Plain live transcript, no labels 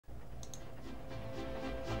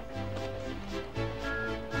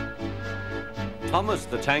Thomas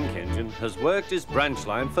the tank engine has worked his branch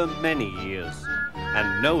line for many years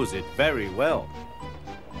and knows it very well.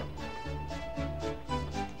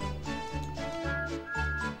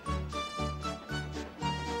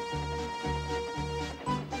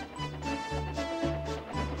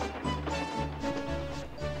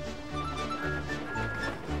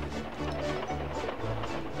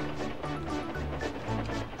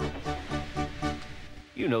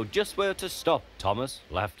 You know just where to stop, Thomas,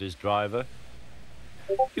 laughed his driver.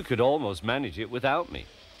 You could almost manage it without me.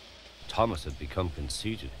 Thomas had become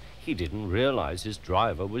conceited. He didn't realize his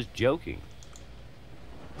driver was joking.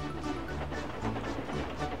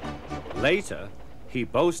 Later, he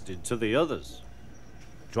boasted to the others.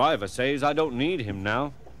 Driver says I don't need him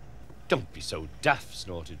now. Don't be so daft,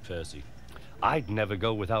 snorted Percy. I'd never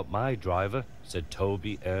go without my driver, said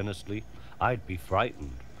Toby earnestly. I'd be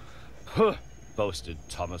frightened. Huh, boasted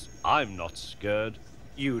Thomas. I'm not scared.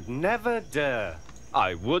 You'd never dare.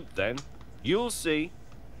 I would then. You'll see.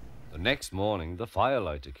 The next morning, the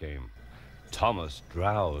firelighter came. Thomas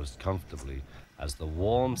drowsed comfortably as the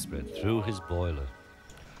warmth spread through his boiler.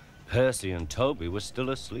 Percy and Toby were still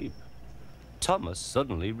asleep. Thomas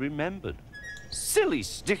suddenly remembered. Silly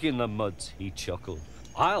stick in the muds, he chuckled.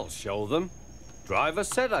 I'll show them. Driver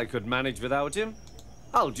said I could manage without him.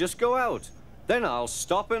 I'll just go out. Then I'll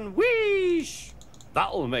stop and wheesh.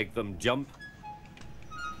 That'll make them jump.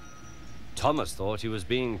 Thomas thought he was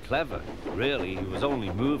being clever. Really, he was only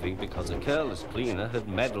moving because a careless cleaner had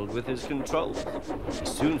meddled with his controls. He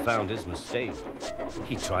soon found his mistake.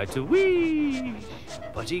 He tried to wheesh,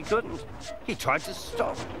 but he couldn't. He tried to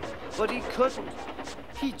stop, but he couldn't.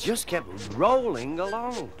 He just kept rolling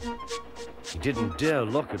along. He didn't dare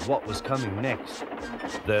look at what was coming next.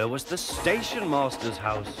 There was the station master's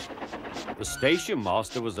house. The station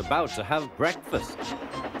master was about to have breakfast.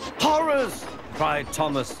 Horrors! Cried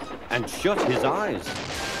Thomas, and shut his eyes.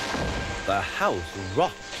 The house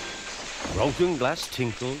rocked. Broken glass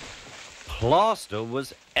tinkled. Plaster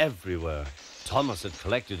was everywhere. Thomas had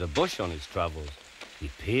collected a bush on his travels. He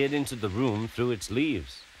peered into the room through its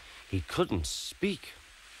leaves. He couldn't speak.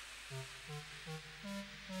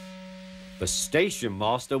 The station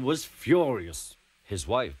master was furious. His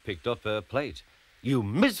wife picked up her plate. You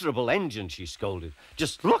miserable engine, she scolded.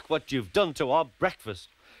 Just look what you've done to our breakfast.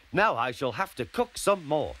 Now I shall have to cook some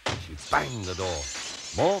more. She banged the door.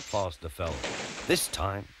 More plaster fell. This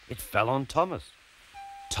time, it fell on Thomas.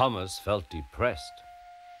 Thomas felt depressed.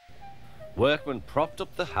 Workmen propped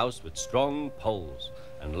up the house with strong poles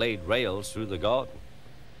and laid rails through the garden.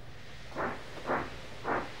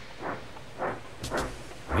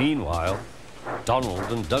 Meanwhile,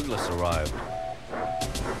 Donald and Douglas arrived.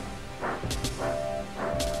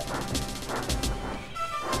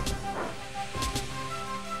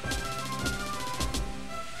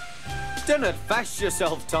 Don't fash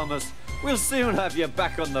yourself, Thomas. We'll soon have you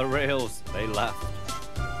back on the rails, they laughed.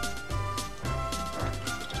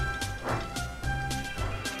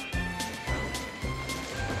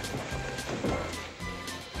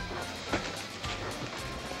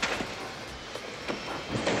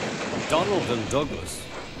 Donald and Douglas,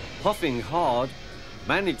 puffing hard,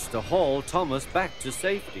 managed to haul Thomas back to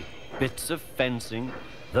safety. Bits of fencing,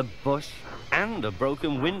 the bush, and a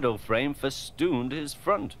broken window frame festooned his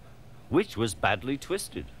front, which was badly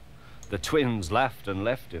twisted. The twins laughed and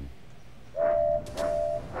left him.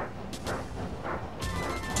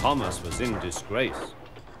 Thomas was in disgrace.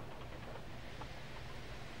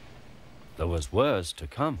 There was worse to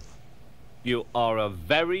come. You are a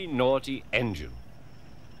very naughty engine.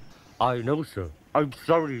 I know, sir. I'm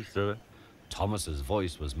sorry, sir. Thomas's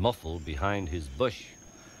voice was muffled behind his bush.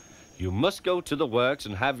 You must go to the works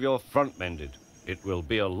and have your front mended. It will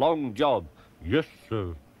be a long job. Yes,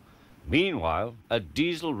 sir. Meanwhile, a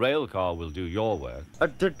diesel rail car will do your work.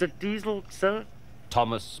 The diesel, sir?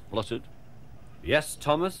 Thomas spluttered. Yes,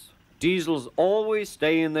 Thomas. Diesels always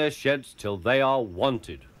stay in their sheds till they are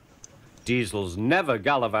wanted. Diesels never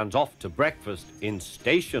gallivant off to breakfast in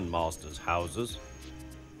station masters' houses.